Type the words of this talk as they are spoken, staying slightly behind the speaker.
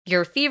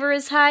Your fever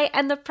is high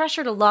and the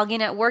pressure to log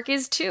in at work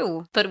is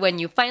too. But when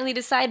you finally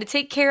decide to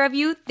take care of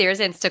you, there's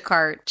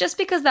Instacart. Just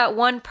because that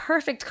one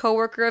perfect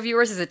coworker of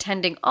yours is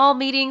attending all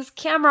meetings,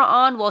 camera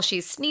on while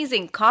she's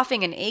sneezing,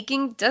 coughing, and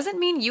aching, doesn't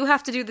mean you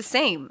have to do the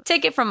same.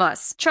 Take it from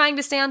us. Trying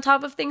to stay on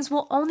top of things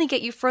will only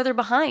get you further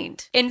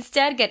behind.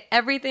 Instead, get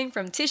everything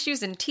from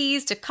tissues and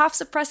teas to cough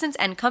suppressants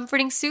and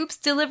comforting soups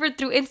delivered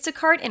through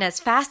Instacart in as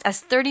fast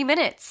as 30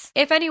 minutes.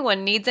 If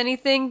anyone needs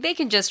anything, they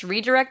can just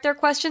redirect their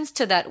questions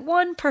to that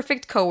one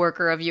perfect coworker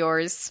of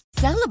yours.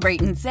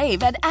 Celebrate and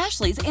save at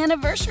Ashley's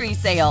Anniversary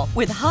Sale.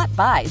 With Hot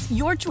Buys,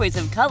 your choice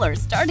of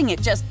colors starting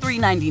at just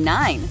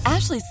 $3.99.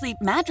 Ashley Sleep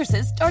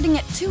mattresses starting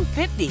at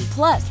 $2.50.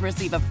 Plus,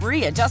 receive a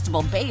free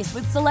adjustable base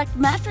with select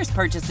mattress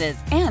purchases.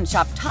 And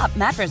shop top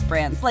mattress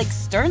brands like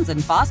Stearns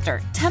 &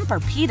 Foster,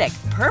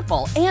 Tempur-Pedic,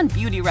 Purple, and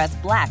Beautyrest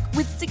Black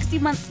with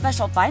 60-month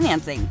special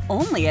financing.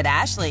 Only at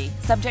Ashley.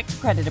 Subject to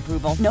credit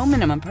approval. No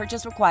minimum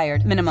purchase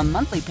required. Minimum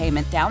monthly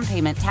payment, down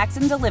payment, tax,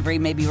 and delivery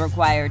may be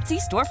required. See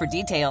store for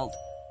details.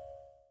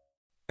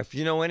 If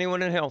you know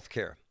anyone in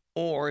healthcare,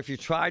 or if you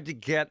tried to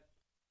get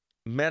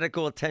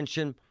medical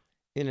attention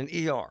in an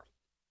ER,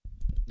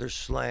 they're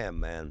slammed,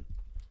 man.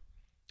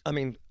 I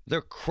mean, they're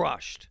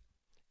crushed.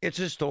 It's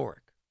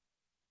historic.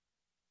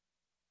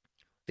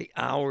 The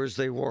hours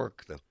they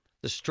work,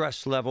 the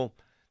stress level,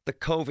 the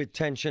COVID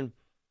tension.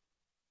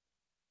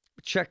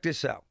 Check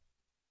this out.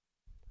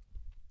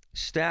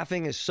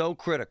 Staffing is so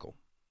critical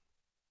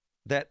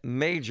that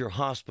major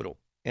hospital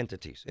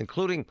entities,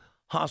 including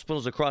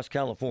hospitals across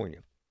California,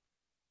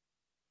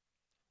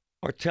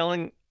 are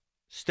telling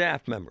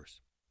staff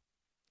members,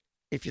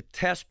 if you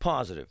test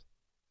positive,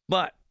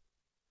 but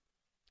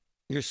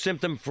you're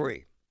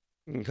symptom-free,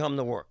 you can come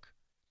to work.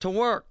 To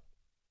work.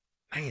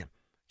 Man,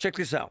 check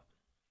this out.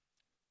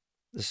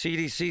 The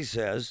CDC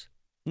says,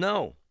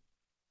 no.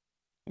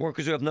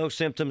 Workers who have no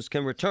symptoms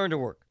can return to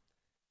work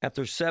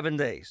after 7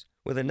 days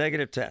with a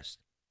negative test.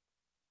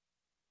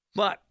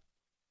 But,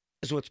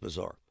 this is what's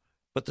bizarre,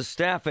 but the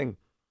staffing,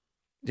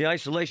 the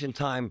isolation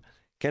time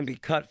can be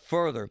cut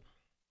further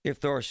if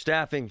there are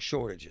staffing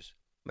shortages.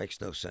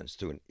 Makes no sense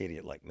to an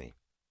idiot like me.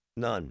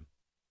 None.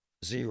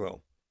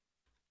 Zero.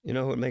 You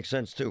know who it makes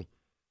sense to?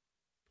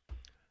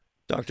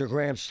 Dr.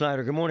 Graham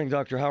Snyder. Good morning,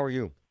 doctor. How are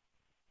you?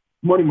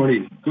 Morning,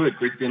 Marty. Good.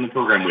 Great to be on the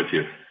program with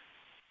you.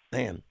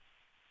 Man,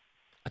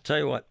 I tell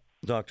you what,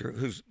 doctor,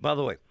 who's, by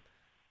the way,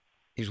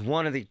 he's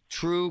one of the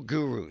true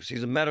gurus.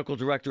 He's a medical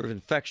director of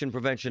infection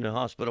prevention and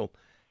hospital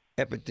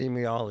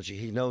epidemiology.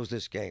 He knows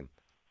this game.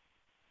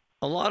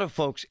 A lot of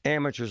folks,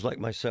 amateurs like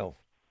myself,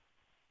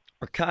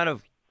 are kind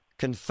of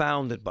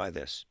confounded by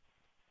this.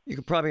 You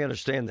can probably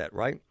understand that,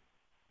 right?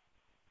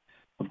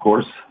 Of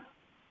course.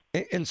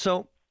 And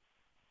so,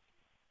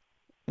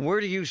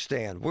 where do you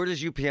stand? Where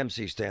does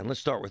UPMC stand?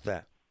 Let's start with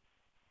that.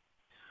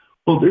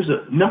 Well, there's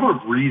a number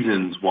of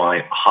reasons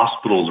why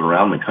hospitals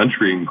around the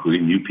country,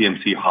 including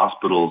UPMC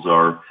hospitals,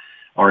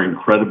 are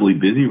incredibly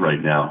busy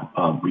right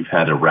now. We've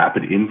had a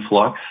rapid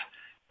influx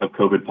of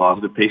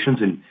COVID-positive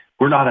patients, and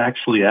we're not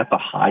actually at the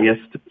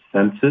highest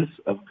census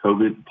of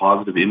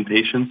COVID-positive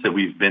inpatients that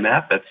we've been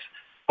at. That's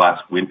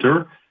last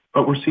winter,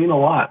 but we're seeing a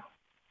lot.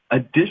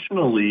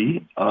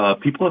 Additionally,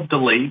 people have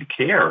delayed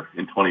care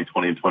in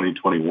 2020 and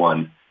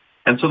 2021,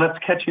 and so that's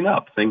catching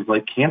up. Things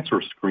like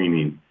cancer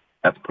screening,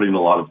 that's putting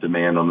a lot of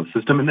demand on the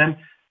system. And then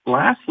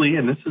lastly,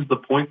 and this is the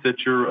point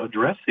that you're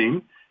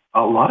addressing,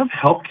 a lot of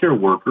healthcare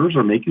workers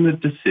are making the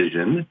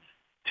decision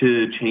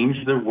to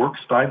change their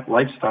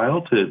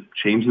lifestyle, to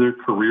change their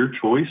career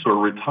choice or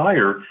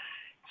retire.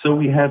 So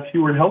we have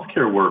fewer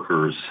healthcare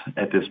workers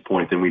at this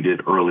point than we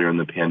did earlier in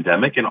the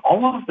pandemic. And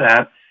all of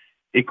that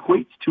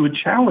equates to a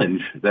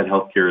challenge that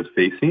healthcare is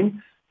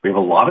facing. We have a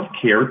lot of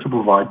care to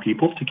provide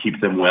people to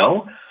keep them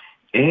well,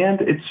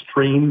 and it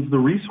strains the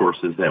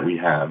resources that we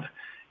have.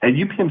 At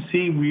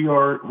UPMC,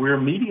 we're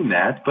meeting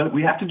that, but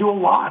we have to do a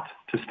lot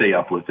to stay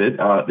up with it.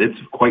 It's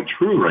quite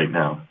true right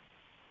now.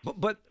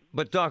 But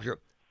doctor,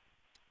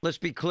 let's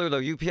be clear, though.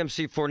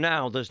 UPMC for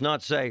now does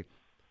not say,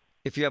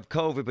 if you have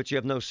COVID but you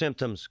have no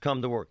symptoms,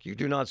 come to work. You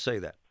do not say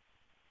that.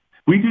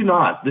 We do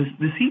not. The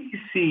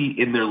CDC,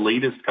 in their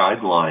latest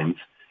guidelines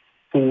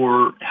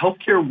for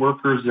healthcare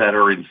workers that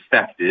are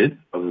infected,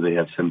 whether they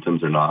have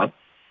symptoms or not,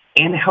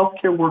 and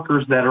healthcare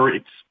workers that are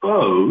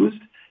exposed,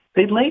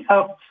 they lay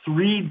out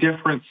three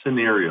different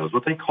scenarios,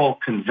 what they call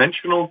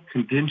conventional,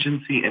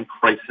 contingency, and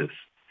crisis.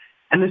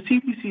 And the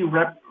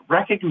CDC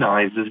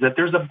recognizes that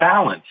there's a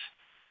balance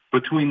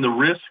between the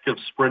risk of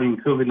spreading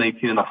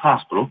COVID-19 in the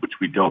hospital, which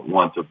we don't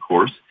want, of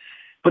course,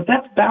 but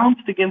that's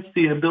balanced against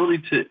the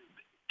ability to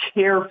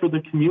care for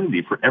the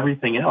community, for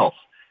everything else.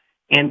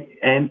 And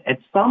at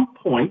some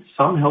point,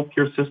 some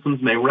healthcare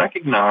systems may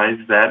recognize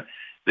that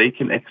they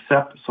can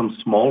accept some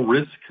small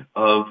risk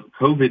of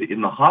COVID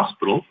in the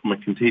hospital from a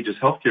contagious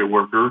healthcare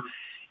worker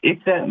if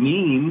that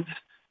means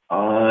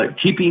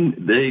keeping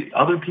the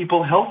other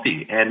people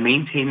healthy and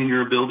maintaining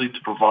your ability to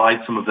provide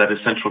some of that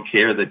essential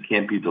care that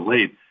can't be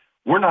delayed.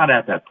 We're not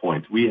at that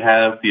point. We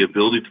have the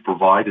ability to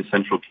provide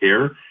essential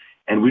care,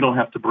 and we don't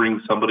have to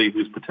bring somebody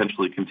who's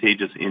potentially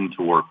contagious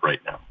into work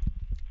right now.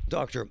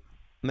 Doctor,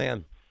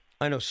 man,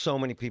 I know so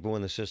many people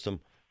in the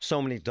system,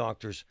 so many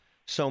doctors,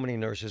 so many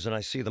nurses, and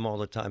I see them all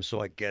the time, so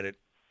I get it.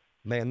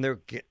 Man, they're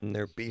getting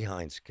their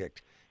behinds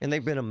kicked, and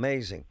they've been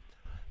amazing.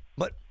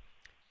 But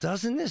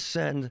doesn't this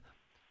send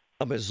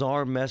a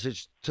bizarre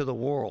message to the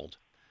world,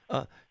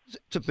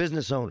 to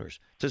business owners,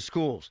 to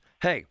schools?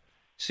 Hey,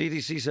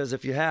 CDC says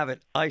if you have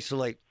it,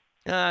 isolate,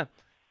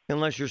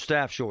 unless your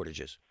staff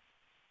shortages,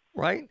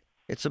 right?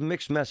 It's a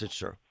mixed message,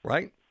 sir,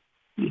 right?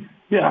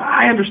 Yeah,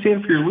 I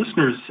understand for your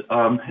listeners,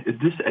 at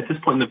this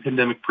point in the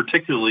pandemic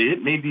particularly,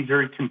 it may be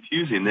very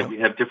confusing that we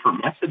have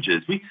different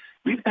messages. We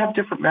have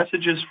different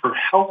messages for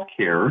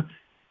healthcare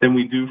than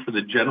we do for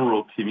the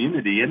general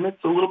community, and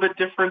it's a little bit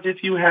different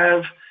if you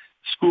have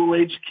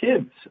school-aged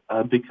kids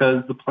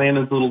because the plan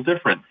is a little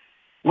different.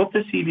 What the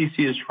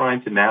CDC is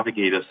trying to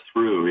navigate us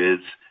through is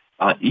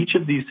each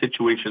of these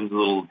situations is a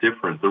little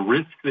different. The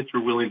risk that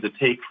you're willing to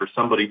take for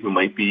somebody who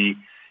might be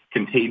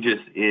contagious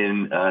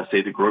in,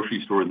 say, the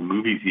grocery store or the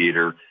movie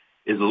theater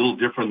is a little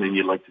different than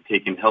you'd like to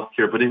take in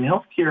healthcare. But in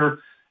healthcare,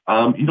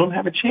 you don't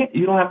have a chance.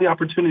 You don't have the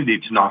opportunity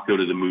to not go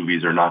to the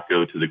movies or not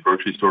go to the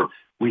grocery store.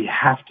 We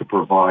have to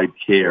provide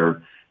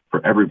care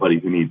for everybody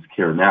who needs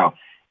care now.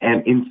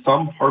 And in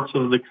some parts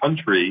of the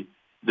country,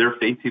 they're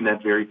facing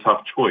that very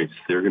tough choice.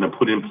 They're going to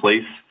put in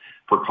place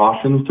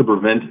precautions to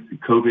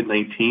prevent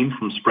COVID-19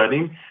 from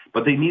spreading,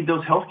 but they need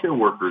those healthcare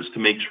workers to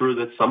make sure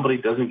that somebody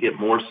doesn't get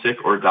more sick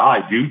or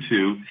die due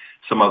to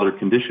some other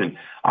condition.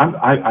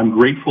 I'm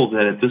grateful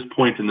that at this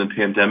point in the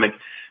pandemic,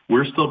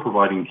 we're still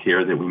providing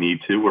care that we need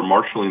to. We're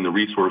marshaling the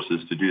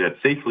resources to do that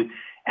safely,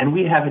 and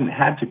we haven't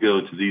had to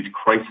go to these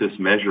crisis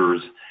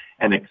measures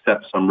and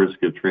accept some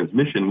risk of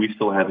transmission. We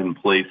still have in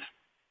place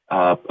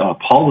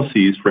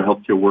policies for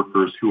healthcare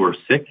workers who are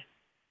sick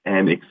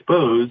and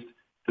exposed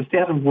to stay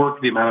out of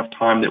work the amount of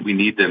time that we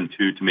need them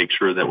to make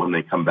sure that when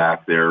they come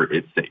back there,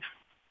 it's safe.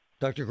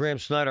 Dr. Graham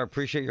Snyder, I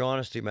appreciate your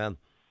honesty, man.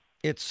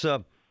 It's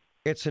an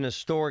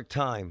historic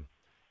time,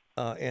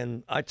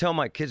 and I tell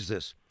my kids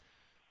this.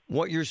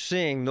 What you're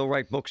seeing, they'll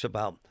write books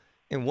about,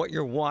 and what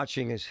you're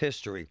watching is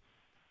history.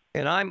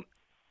 And I'm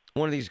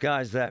one of these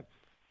guys that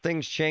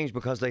things change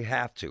because they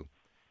have to,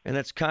 and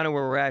that's kind of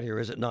where we're at here,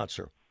 is it not,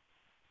 sir?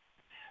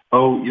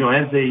 Oh,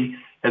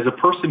 as a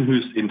person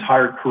whose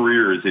entire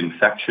career is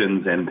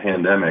infections and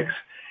pandemics,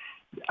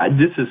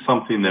 this is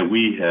something that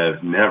we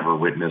have never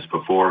witnessed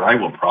before, and I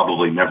will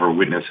probably never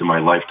witness in my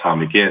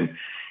lifetime again.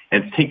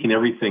 And it's taking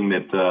everything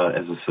that,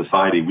 as a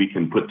society, we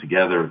can put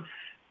together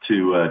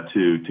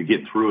to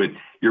get through it.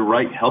 You're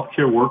right.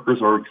 Healthcare workers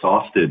are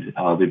exhausted.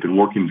 They've been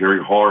working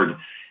very hard.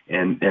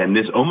 And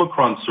this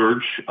Omicron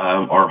surge,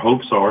 our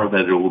hopes are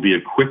that it will be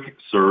a quick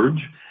surge.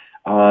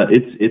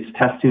 It's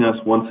testing us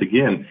once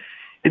again.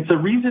 It's a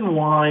reason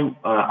why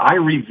I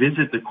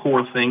revisit the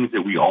core things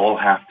that we all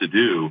have to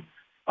do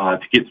to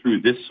get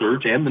through this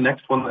surge and the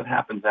next one that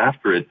happens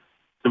after it.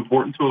 It's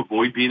important to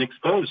avoid being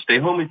exposed. Stay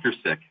home if you're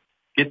sick.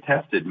 Get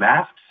tested.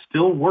 Masks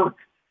still work.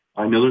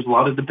 I know there's a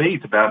lot of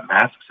debate about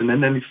masks and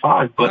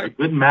N95, but a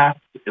good mask,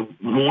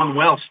 worn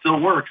well, still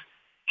works.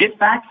 Get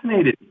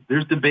vaccinated.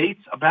 There's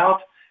debates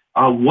about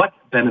what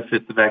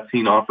benefit the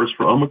vaccine offers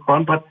for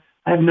Omicron, but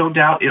I have no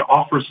doubt it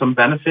offers some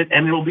benefit,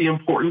 and it'll be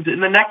important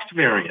in the next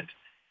variant.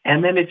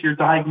 And then if you're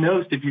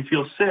diagnosed, if you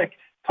feel sick,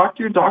 talk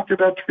to your doctor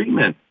about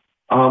treatment.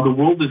 The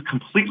world is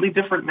completely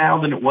different now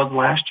than it was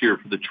last year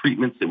for the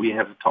treatments that we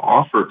have to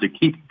offer to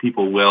keep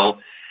people well.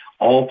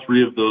 All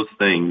three of those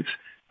things: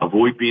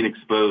 avoid being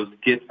exposed,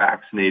 get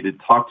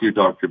vaccinated, talk to your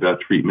doctor about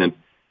treatment.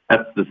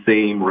 That's the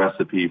same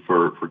recipe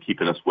for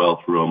keeping us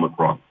well through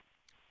Omicron.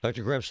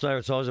 Dr. Graham Snyder,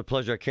 it's always a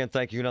pleasure. I can't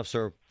thank you enough,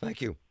 sir.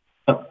 Thank you.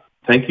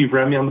 Thank you for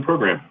having me on the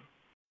program.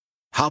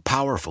 How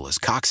powerful is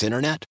Cox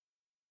Internet?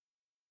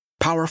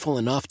 Powerful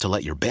enough to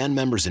let your band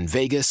members in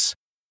Vegas,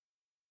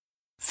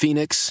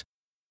 Phoenix,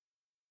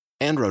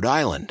 and Rhode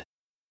Island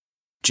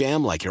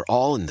jam like you're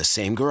all in the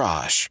same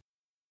garage.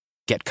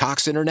 Get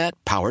Cox Internet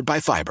powered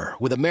by fiber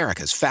with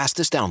America's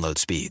fastest download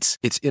speeds.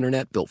 It's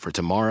internet built for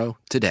tomorrow,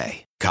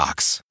 today.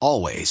 Cox,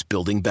 always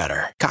building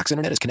better. Cox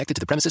Internet is connected to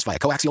the premises via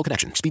coaxial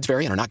connection. Speeds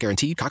vary and are not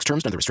guaranteed. Cox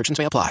terms and other restrictions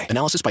may apply.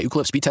 Analysis by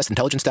Ookla Speed Test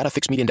Intelligence Data.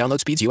 Fixed median download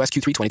speeds. US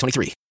Q3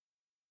 2023.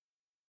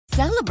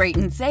 Celebrate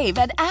and save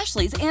at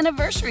Ashley's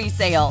Anniversary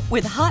Sale.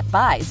 With Hot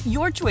Buys,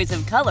 your choice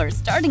of colors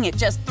starting at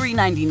just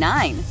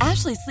 $3.99.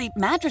 Ashley Sleep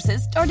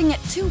mattresses starting at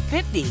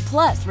 $2.50.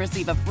 Plus,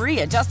 receive a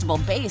free adjustable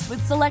base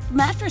with select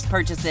mattress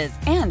purchases.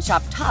 And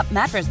shop top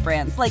mattress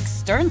brands like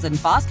Stearns &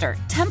 Foster,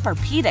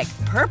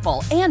 Tempur-Pedic,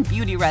 Purple, and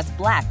Beautyrest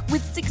Black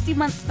with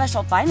 60-month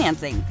special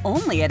financing.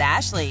 Only at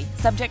Ashley.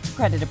 Subject to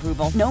credit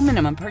approval. No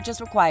minimum purchase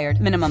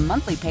required. Minimum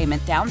monthly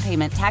payment, down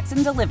payment, tax,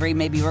 and delivery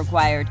may be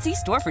required. See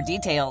store for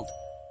details.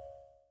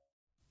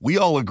 We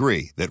all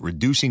agree that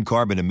reducing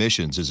carbon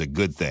emissions is a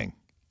good thing.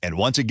 And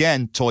once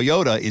again,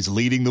 Toyota is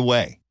leading the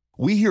way.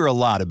 We hear a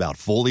lot about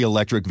fully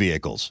electric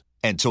vehicles,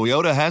 and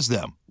Toyota has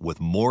them, with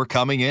more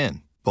coming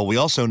in. But we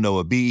also know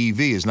a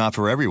BEV is not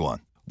for everyone,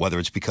 whether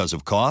it's because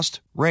of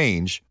cost,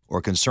 range, or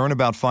concern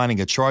about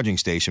finding a charging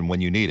station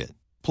when you need it.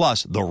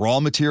 Plus, the raw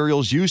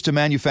materials used to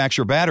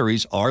manufacture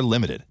batteries are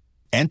limited.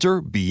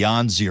 Enter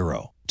Beyond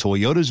Zero,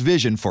 Toyota's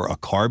vision for a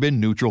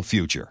carbon-neutral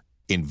future.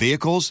 In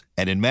vehicles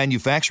and in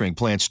manufacturing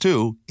plants,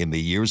 too, in the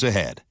years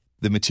ahead.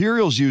 The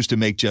materials used to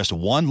make just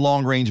one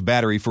long-range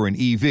battery for an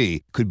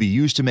EV could be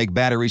used to make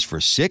batteries for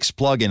 6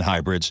 plug-in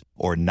hybrids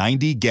or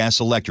 90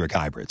 gas-electric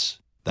hybrids.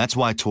 That's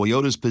why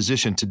Toyota's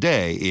position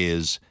today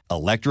is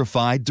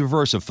electrified,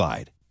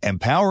 diversified,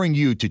 empowering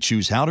you to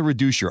choose how to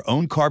reduce your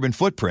own carbon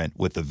footprint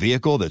with the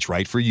vehicle that's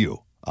right for you,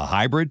 a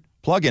hybrid,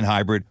 plug-in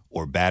hybrid,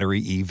 or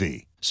battery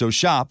EV. So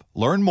shop,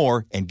 learn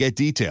more, and get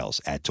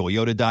details at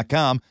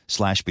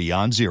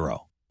toyota.com/beyond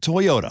zero.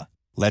 Toyota,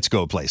 let's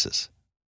go places.